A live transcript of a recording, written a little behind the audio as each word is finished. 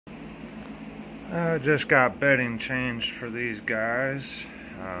I just got bedding changed for these guys.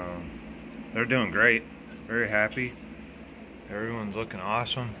 They're doing great. Very happy. Everyone's looking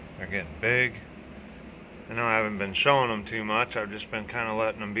awesome. They're getting big. I know I haven't been showing them too much. I've just been kind of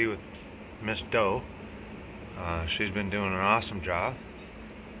letting them be with Miss Doe. She's been doing an awesome job.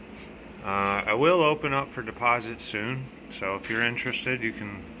 I will open up for deposits soon, so if you're interested, you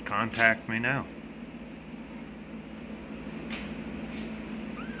can contact me now.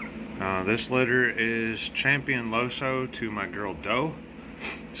 This litter is Champion Loso to my girl Doe.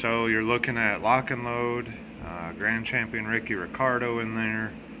 So you're looking at Lock and Load, Grand Champion Ricky Ricardo in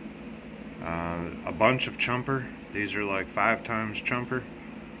there, a bunch of chumper. These are like 5 times chumper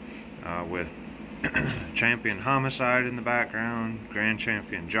with Champion Homicide in the background, Grand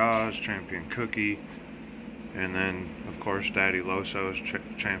Champion Jaws, Champion Cookie, and then of course Daddy Loso's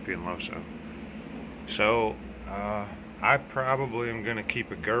Champion Loso. So I probably am going to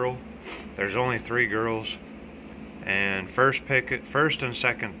keep a girl. There's only 3 girls, and first and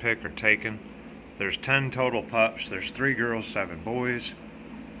second pick are taken. There's 10 total pups. There's 3 girls, 7 boys.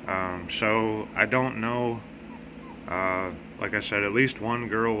 So I don't know. Like I said, at least 1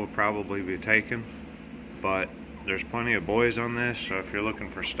 girl will probably be taken, but there's plenty of boys on this, so if you're looking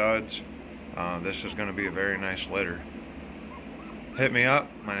for studs, this is going to be a very nice litter. Hit me up.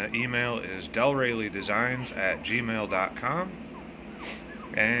 My email is DelRaileyDesigns@gmail.com,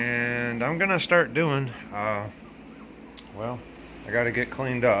 and I'm going to start doing, well, I got to get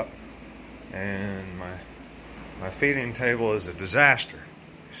cleaned up, and my feeding table is a disaster.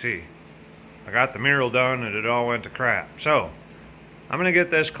 See, I got the mural done and it all went to crap. So I'm gonna get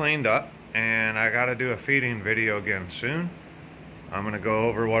this cleaned up, and I gotta do a feeding video again soon. I'm gonna go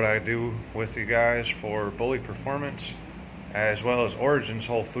over what I do with you guys for Bully Performance, as well as Origin's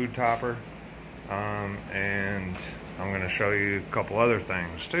whole food topper, and I'm gonna show you a couple other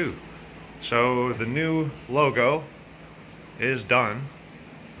things too. So the new logo is done.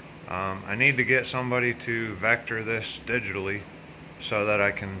 I need to get somebody to vector this digitally so that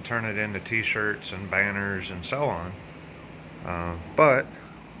I can turn it into t-shirts and banners and so on. But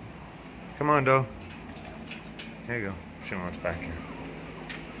come on, Doe. Here you go. She wants back here.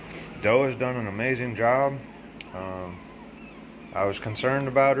 Doe has done an amazing job. I was concerned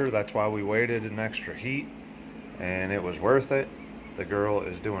about her. That's why we waited an extra heat, and it was worth it. The girl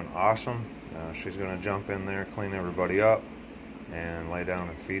is doing awesome. She's gonna jump in there, clean everybody up, and lay down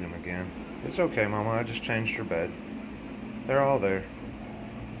and feed them again. It's okay, Mama. I just changed her bed. They're all there.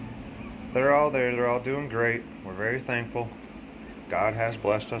 They're all there. They're all doing great. We're very thankful. God has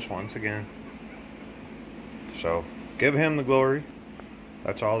blessed us once again. So give Him the glory.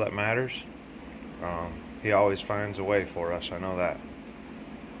 That's all that matters. He always finds a way for us. I know that.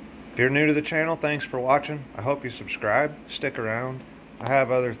 If you're new to the channel, thanks for watching. I hope you subscribe. Stick around. I have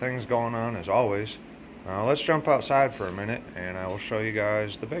other things going on as always. Let's jump outside for a minute, and I will show you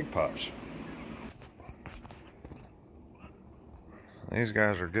guys the big pups. These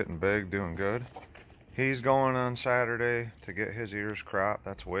guys are getting big, doing good. He's going on Saturday to get his ears cropped.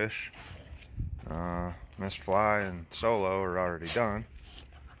 That's Wish. Miss Fly and Solo are already done.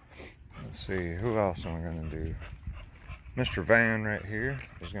 Let's see, who else am I going to do? Mr. Van right here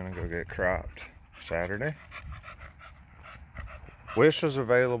is going to go get cropped Saturday. Wish is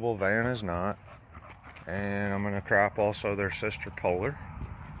available, Van is not. And I'm going to crop also their sister Polar.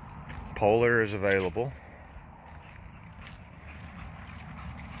 Polar is available.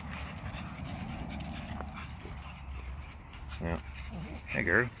 Yeah. Hey,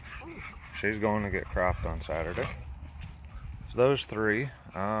 girl. She's going to get cropped on Saturday. So those 3.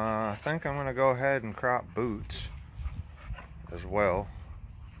 I think I'm going to go ahead and crop Boots as well.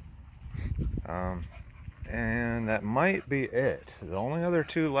 And that might be it. The only other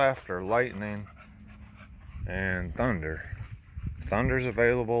 2 left are Lightning and Thunder. Thunder's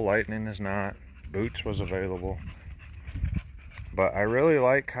available, Lightning is not. Boots was available. But I really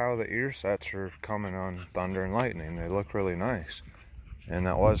like how the ear sets are coming on Thunder and Lightning. They look really nice. And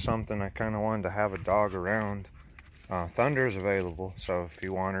that was something I kind of wanted to have a dog around. Thunder is available, so if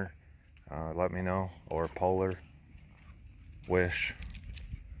you want her, let me know. Or Polar, Wish,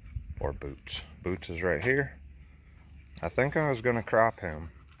 or Boots. Boots is right here. I think I was going to crop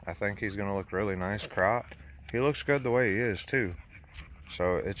him. I think he's going to look really nice cropped. He looks good the way he is too.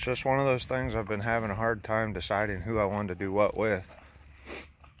 So it's just one of those things I've been having a hard time deciding who I wanted to do what with.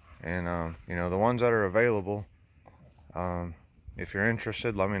 And, you know, the ones that are available, if you're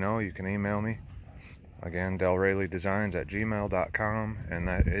interested, let me know. You can email me. Again, DelRaileyDesigns@gmail.com, and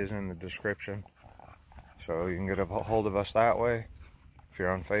that is in the description. So you can get a hold of us that way. If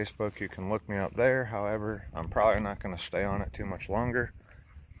you're on Facebook, you can look me up there. However, I'm probably not going to stay on it too much longer.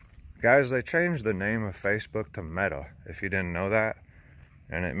 Guys, they changed the name of Facebook to Meta, if you didn't know that.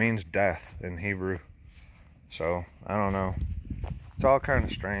 And it means death in Hebrew. So, I don't know. It's all kind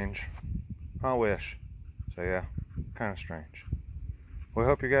of strange. I wish. So yeah, kind of strange. We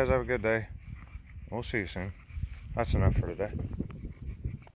hope you guys have a good day. We'll see you soon. That's enough for today.